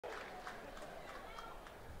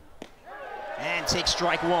And takes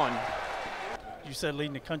strike one. You said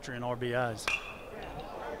leading the country in RBIs.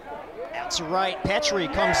 Out to right, Petrie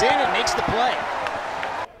comes in and makes the play.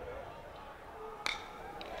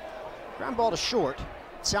 Ground ball to short,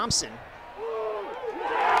 Thompson.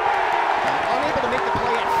 And unable to make the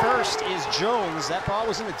play at first is Jones. That ball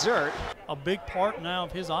was in the dirt. A big part now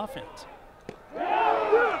of his offense.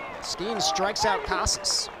 Skeens strikes out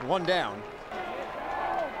Casas, one down.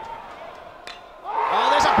 Oh,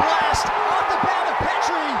 there's a blast off the bat of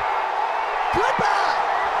Petrie. Goodbye!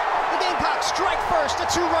 The Gamecocks strike first, a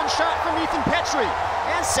two-run shot from Ethan Petrie.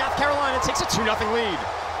 And South Carolina takes a 2-0 lead.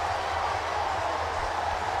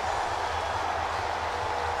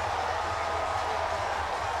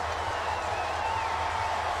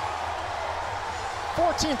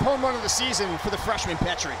 '14th home run of the season for the freshman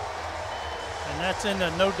Petrie. And that's in the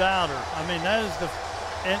no-doubter. I mean, that is the,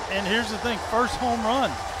 and here's the thing, first home run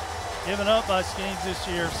given up by Skeens this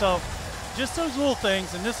year. So just those little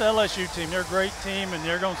things, and this LSU team, they're a great team, and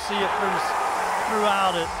they're going to see it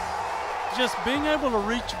throughout it. Just being able to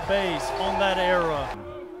reach base on that era.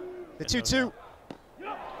 The 2-2.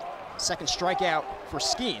 Second strikeout for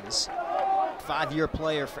Skeens. 5-year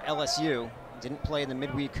player for LSU. Didn't play in the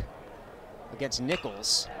midweek against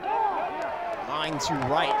Nichols. Line to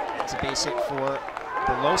right. That's a base hit for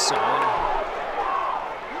Beloso.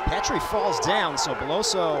 Petrie falls down, so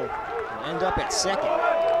Beloso will end up at second.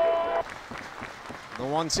 The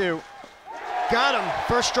 1-2. Got him.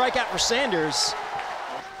 First strikeout for Sanders.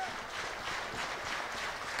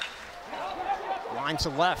 Line to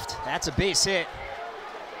left. That's a base hit.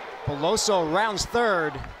 Beloso rounds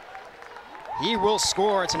third. He will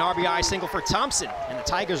score. It's an RBI single for Thompson, and the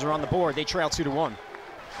Tigers are on the board. They trail 2-1.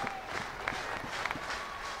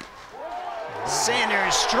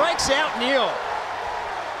 Sanders strikes out Neal.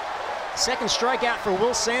 Second strikeout for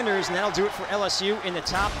Will Sanders, and that'll do it for LSU in the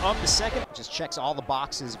top of the second. Just checks all the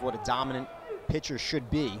boxes of what a dominant pitcher should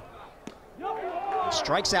be. He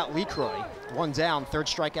strikes out LeCroy. One down, third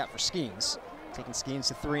strikeout for Skeens. Taking Skeens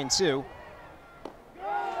to 3-2.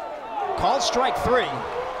 Called strike three.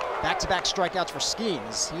 Back-to-back strikeouts for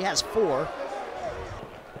Skeens. He has 4.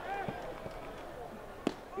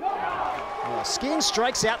 Well, Skeens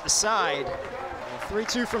strikes out the side.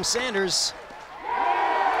 3-2 from Sanders.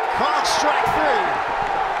 Called strike three.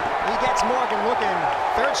 He gets Morgan looking.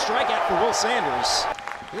 Third strikeout for Will Sanders.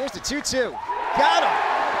 Here's the 2-2. Got him.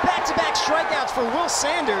 Back-to-back strikeouts for Will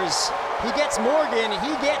Sanders. He gets Morgan,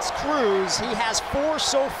 he gets Cruz. He has 4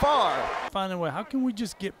 so far. Finding a way, how can we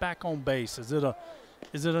just get back on base? Is it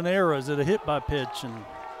an error? Is it a hit by pitch? And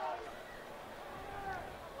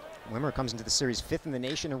Wimmer comes into the series 5th in the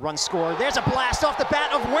nation and runs scored. There's a blast off the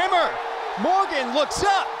bat of Wimmer. Morgan looks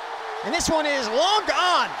up, and this one is long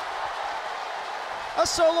gone. A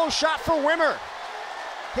solo shot for Wimmer.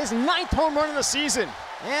 His 9th home run of the season.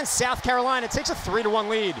 And South Carolina takes a 3-1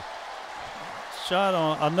 lead. Shot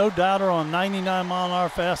on a no-doubter on 99-mile-an-hour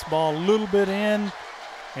fastball, a little bit in,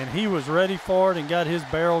 and he was ready for it and got his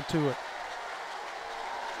barrel to it.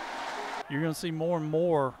 You're going to see more and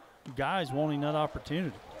more guys wanting that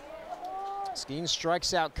opportunity. Skeens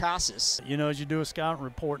strikes out Casas. You know, as you do a scouting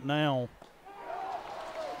report now.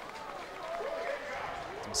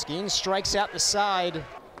 Skeens strikes out the side.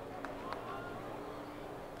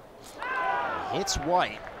 Hits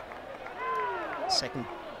White. Second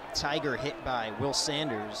Tiger hit by Will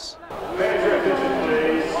Sanders. Manager, attention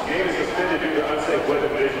please. Game is suspended due to unsafe weather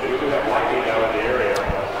conditions. We do have lightning now in the area.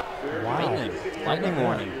 Wow. Lightning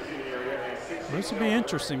warning. This will be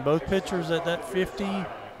interesting. Both pitchers at that 50.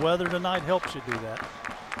 Weather tonight helps you do that.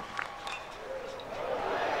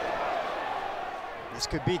 This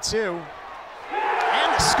could be 2.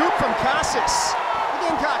 And the scoop from Casas. The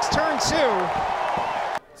Gamecocks turn 2.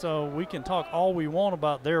 So we can talk all we want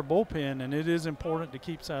about their bullpen, and it is important to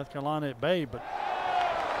keep South Carolina at bay, but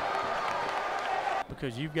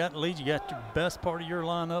because you've got leads, you got the best part of your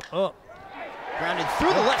lineup up. Grounded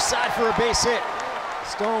through the left side for a base hit.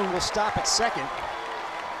 Stone will stop at second.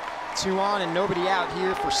 2 on and nobody out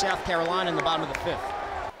here for South Carolina in the bottom of the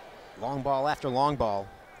 5th. Long ball after long ball.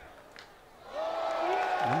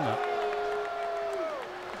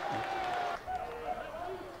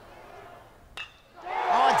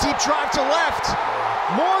 Oh, deep drive to left.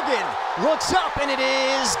 Morgan looks up and it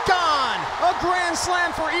is gone. A grand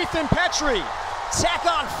slam for Ethan Petrie. Tack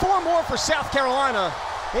on 4 more for South Carolina.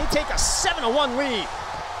 They take a 7-1 lead.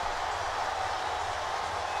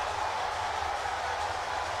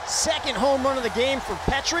 Second home run of the game for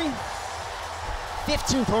Petrie.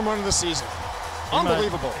 15th home run of the season.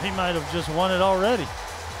 Unbelievable. He might have just won it already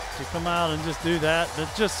to come out and just do that.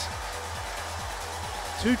 That just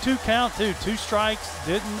 2-2 count too. 2 strikes,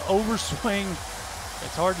 didn't overswing.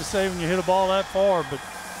 It's hard to say when you hit a ball that far, but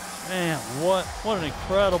man, what an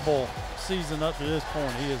incredible season up to this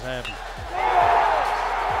point he is having.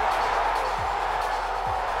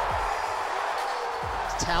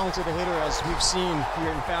 As talented a hitter as we've seen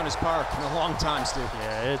here in Founders Park in a long time, Stu.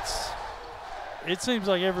 Yeah, it seems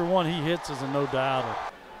like every one he hits is a no-doubter.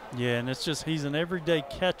 Yeah, and it's just he's an everyday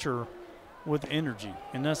catcher with energy,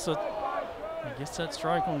 and that's I guess that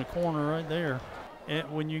strike on the corner right there.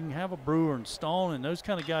 And when you can have a Brewer and Stone and those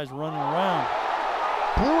kind of guys running around.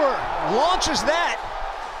 Brewer launches that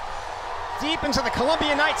deep into the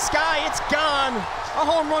Columbia night sky. It's gone. A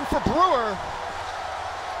home run for Brewer.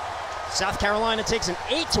 South Carolina takes an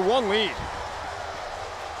 8-1 lead.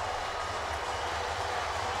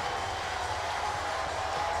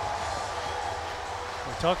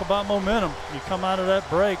 We talk about momentum. You come out of that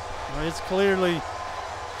break, it's clearly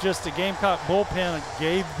just the Gamecock bullpen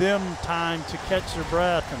gave them time to catch their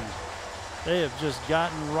breath, and they have just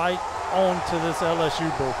gotten right onto this LSU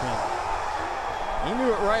bullpen. He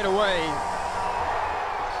knew it right away.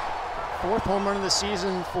 4th home run of the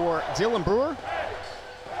season for Dylan Brewer.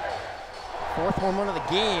 4th home run of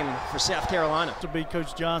the game for South Carolina. To be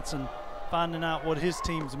Coach Johnson finding out what his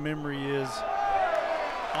team's memory is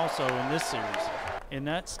also in this series. And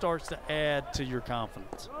that starts to add to your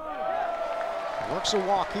confidence. Works a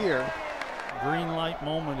walk here. Green light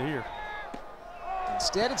moment here.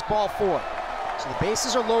 Instead, it's ball 4. So the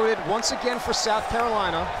bases are loaded once again for South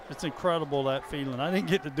Carolina. It's incredible, that feeling. I didn't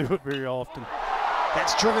get to do it very often.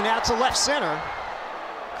 That's driven out to left center.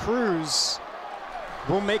 Cruz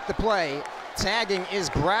will make the play. Tagging is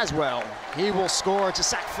Braswell. He will score to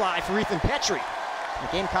sac fly for Ethan Petrie. The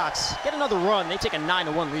Gamecocks get another run. They take a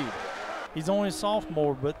 9-1 lead. He's only a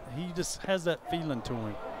sophomore, but he just has that feeling to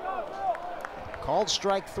him. Called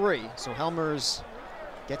strike 3, so Helmers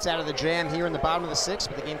gets out of the jam here in the bottom of the 6th,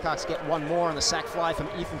 but the Gamecocks get one more on the sac fly from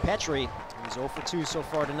Ethan Petrie. He's 0 for 2 so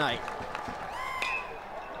far tonight.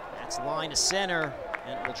 That's line to center,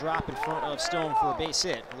 and it will drop in front of Stone for a base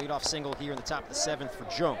hit. Leadoff single here in the top of the 7th for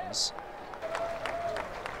Jones.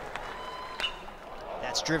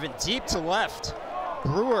 That's driven deep to left.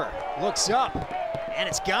 Brewer looks up, and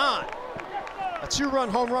it's gone. A 2-run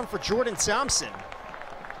home run for Jordan Thompson.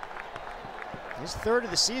 His 3rd of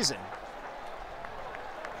the season.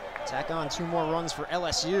 Tack on 2 more runs for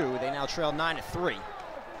LSU. They now trail 9-3.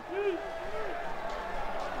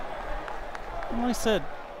 Like I said,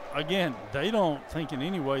 again, they don't think in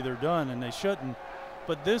any way they're done, and they shouldn't.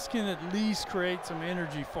 But this can at least create some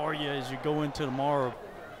energy for you as you go into tomorrow.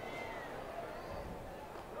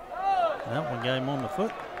 That one got him on the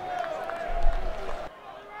foot.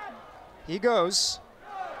 He goes.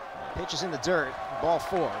 Pitch is in the dirt. Ball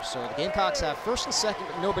 4. So the Gamecocks have 1st and 2nd,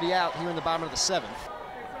 but nobody out here in the bottom of the 7th.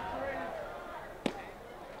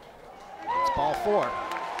 It's ball 4.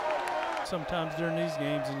 Sometimes during these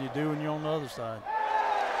games, and you do when you're on the other side.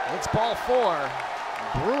 It's ball 4.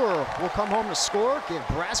 Brewer will come home to score, give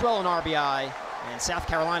Braswell an RBI, and South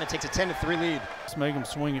Carolina takes a 10-3 lead. Let's make them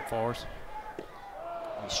swing it for us.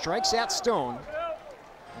 He strikes out Stone.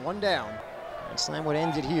 1 down. And slam would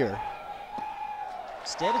end it here.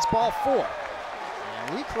 Instead, it's ball 4.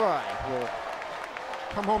 And Lee Cry will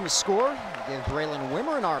come home to score and give Braylon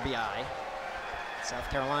Wimmer an RBI. South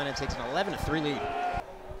Carolina takes an 11-3 lead.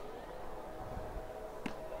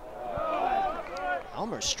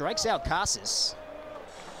 Elmer strikes out Casas.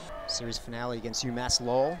 Series finale against UMass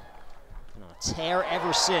Lowell. Been on a tear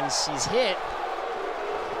ever since. He's hit.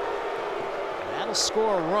 That'll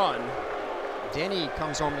score a run. Denny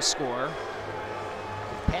comes home to score.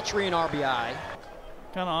 Petrie an RBI.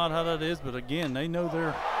 Kind of odd how that is, but again, they know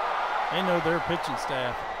their pitching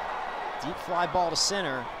staff. Deep fly ball to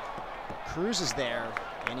center. Cruz is there,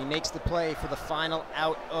 and he makes the play for the final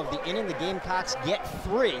out of the inning. The Gamecocks get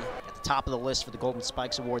 3 at the top of the list for the Golden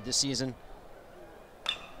Spikes Award this season.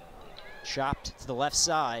 Chopped to the left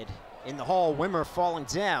side. In the hole, Wimmer falling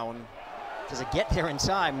down. Does it get there in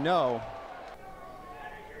time? No.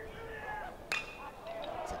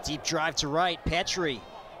 It's a deep drive to right. Petrie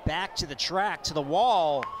back to the track, to the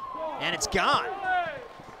wall, and it's gone.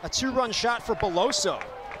 A 2-run shot for Beloso.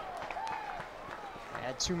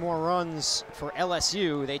 Add 2 more runs for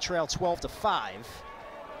LSU. They trail 12-5.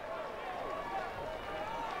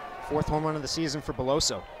 4th home run of the season for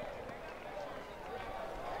Beloso.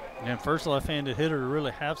 And first left-handed hitter to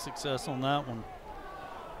really have success on that one.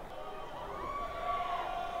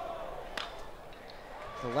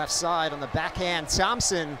 The left side on the backhand,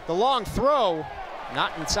 Thompson, the long throw,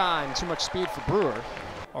 not in time, too much speed for Brewer.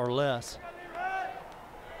 Or less.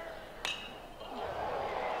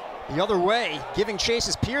 The other way, giving chase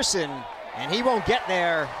is Pearson, and he won't get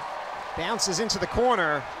there. Bounces into the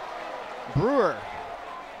corner. Brewer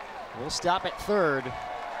will stop at third.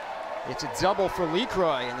 It's a double for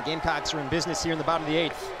LeCroy, and the Gamecocks are in business here in the bottom of the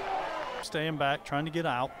 8th. Staying back, trying to get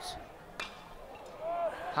outs.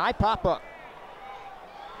 High pop-up.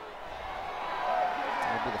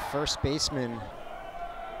 That'll be the first baseman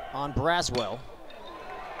on Braswell.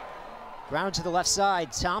 Ground to the left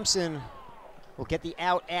side. Thompson will get the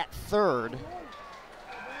out at third.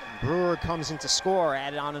 Brewer comes in to score,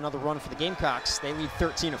 added on another run for the Gamecocks. They lead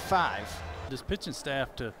 13 of 5. This pitching staff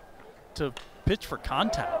to pitch for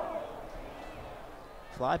contact.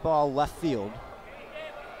 Fly ball left field.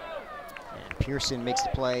 And Pearson makes the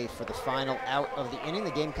play for the final out of the inning.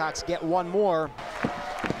 The Gamecocks get one more.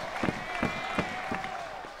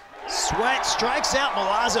 Sweat strikes out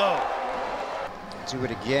Milazzo. Do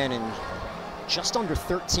it again in just under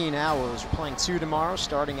 13 hours. We're playing 2 tomorrow,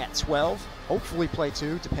 starting at 12. Hopefully play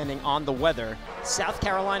 2, depending on the weather. South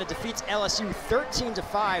Carolina defeats LSU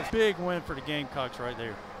 13-5. Big win for the Gamecocks right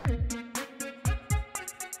there.